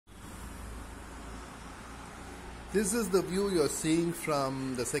This is the view you're seeing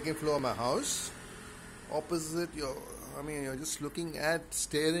from the second floor of my house. Opposite, you're just staring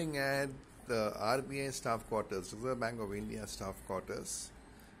at the RBI staff quarters, Reserve Bank of India staff quarters.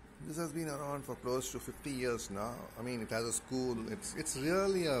 This has been around for close to 50 years now. It has a school. It's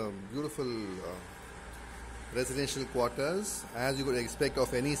really a beautiful residential quarters, as you could expect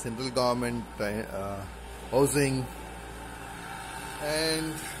of any central government housing.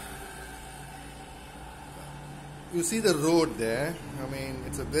 And you see the road there.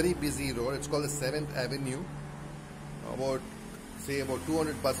 It's a very busy road. It's called the 7th Avenue. About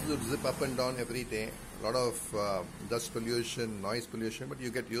 200 buses would zip up and down every day. A lot of dust pollution, noise pollution, but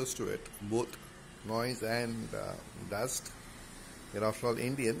you get used to it, both noise and dust. They're after all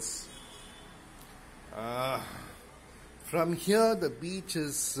Indians. From here, the beach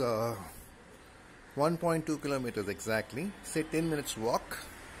is 1.2 kilometers exactly. Say 10 minutes walk.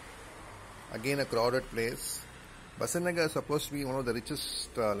 Again, a crowded place. Basanagar is supposed to be one of the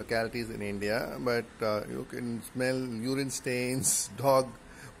richest localities in India, but you can smell urine stains, dog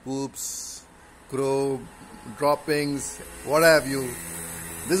poops, crow droppings, what have you.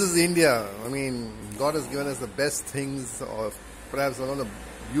 This is India. God has given us the best things, or perhaps one of the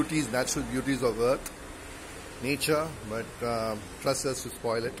beauties, natural beauties of earth, nature, but trust us to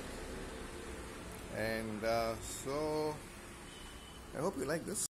spoil it. And so I hope you like this.